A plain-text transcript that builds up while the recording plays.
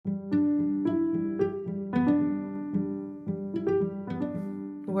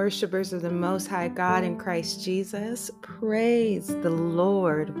worshipers of the Most High God in Christ Jesus, praise the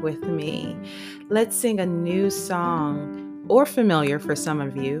Lord with me. Let's sing a new song, or familiar for some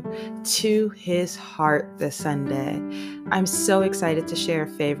of you, To His Heart this Sunday. I'm so excited to share a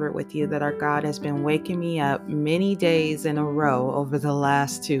favorite with you that our God has been waking me up many days in a row over the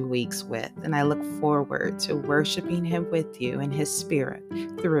last 2 weeks with, and I look forward to worshiping Him with you in His Spirit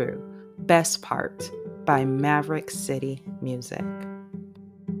through Best Part by Maverick City Music.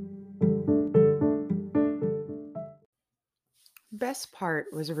 Best Part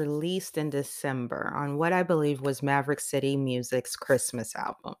was released in December on what I believe was Maverick City Music's Christmas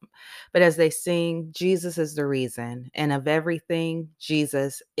album. But as they sing, Jesus is the reason, and of everything,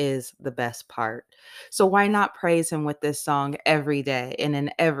 Jesus is the best part. So why not praise him with this song every day and in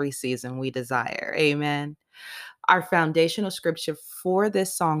every season we desire? Amen. Our foundational scripture for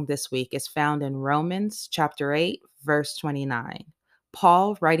this song this week is found in Romans chapter 8, verse 29.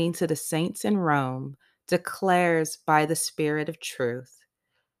 Paul, writing to the saints in Rome, declares by the Spirit of truth,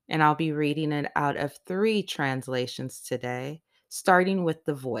 and I'll be reading it out of 3 translations today, starting with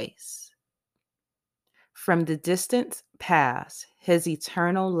the Voice. From the distant past, his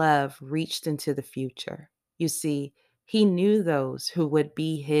eternal love reached into the future. You see, he knew those who would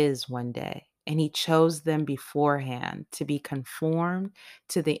be his one day, and he chose them beforehand to be conformed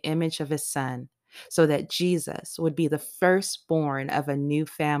to the image of his Son, so that Jesus would be the firstborn of a new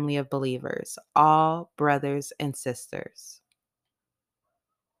family of believers, all brothers and sisters.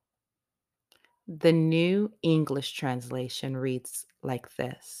 The New English Translation reads like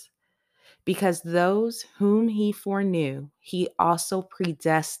this: because those whom he foreknew, he also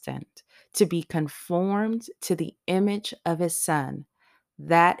predestined to be conformed to the image of his Son,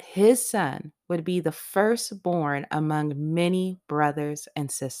 that his Son would be the firstborn among many brothers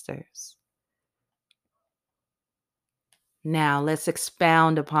and sisters. Now let's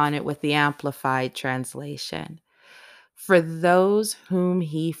expound upon it with the Amplified Translation. For those whom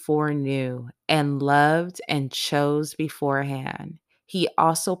he foreknew and loved and chose beforehand, he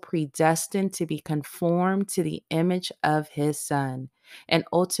also predestined to be conformed to the image of his Son and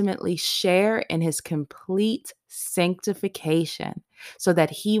ultimately share in his complete sanctification, so that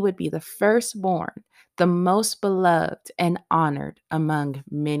he would be the firstborn, the most beloved and honored among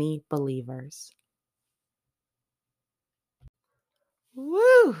many believers.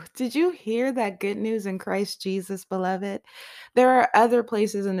 Woo! Did you hear that good news in Christ Jesus, beloved? There are other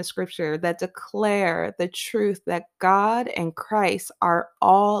places in the scripture that declare the truth that God and Christ are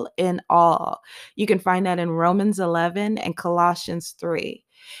all in all. You can find that in Romans 11 and Colossians 3.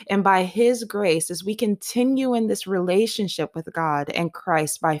 And by his grace, as we continue in this relationship with God and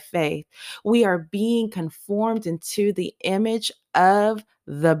Christ by faith, we are being conformed into the image of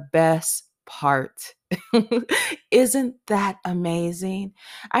the best part. Isn't that amazing?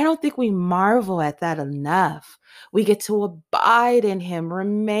 I don't think we marvel at that enough. We get to abide in him,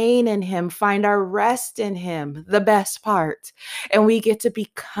 remain in him, find our rest in him, the best part. And we get to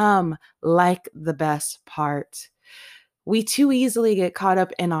become like the best part. We too easily get caught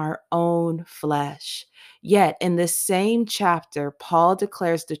up in our own flesh. Yet in this same chapter, Paul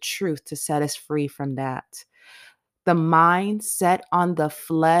declares the truth to set us free from that. The mind set on the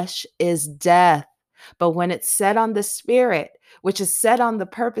flesh is death. But when it's set on the Spirit, which is set on the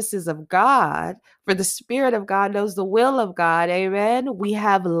purposes of God, for the Spirit of God knows the will of God, amen, we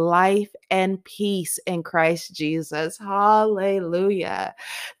have life and peace in Christ Jesus. Hallelujah.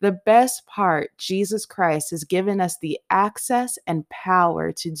 The best part, Jesus Christ has given us the access and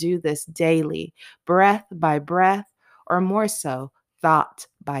power to do this daily, breath by breath, or more so, thought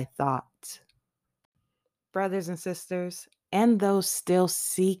by thought. Brothers and sisters, and those still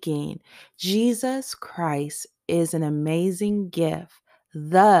seeking, Jesus Christ is an amazing gift,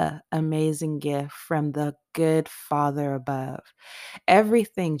 the amazing gift from the good Father above.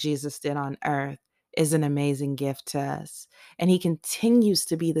 Everything Jesus did on earth is an amazing gift to us, and he continues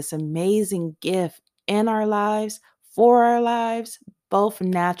to be this amazing gift in our lives, for our lives, both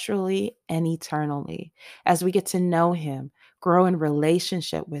naturally and eternally, as we get to know him, grow in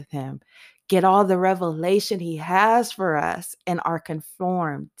relationship with him, get all the revelation he has for us, and are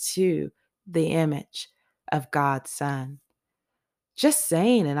conformed to the image of God's Son. Just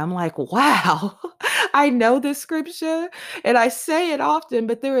saying it, I'm like, wow, I know this scripture and I say it often,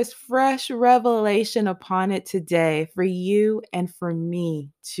 but there is fresh revelation upon it today for you and for me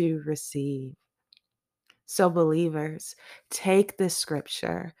to receive. So, believers, take this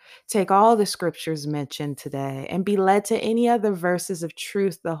scripture, take all the scriptures mentioned today, and be led to any other verses of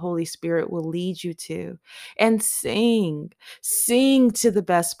truth the Holy Spirit will lead you to, and sing to the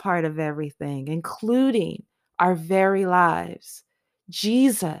best part of everything, including our very lives.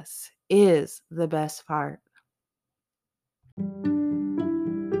 Jesus is the best part.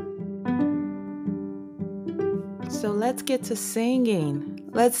 So let's get to singing.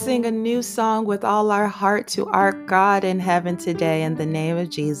 Let's sing a new song with all our heart to our God in heaven today in the name of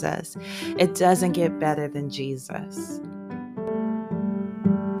Jesus. It doesn't get better than Jesus.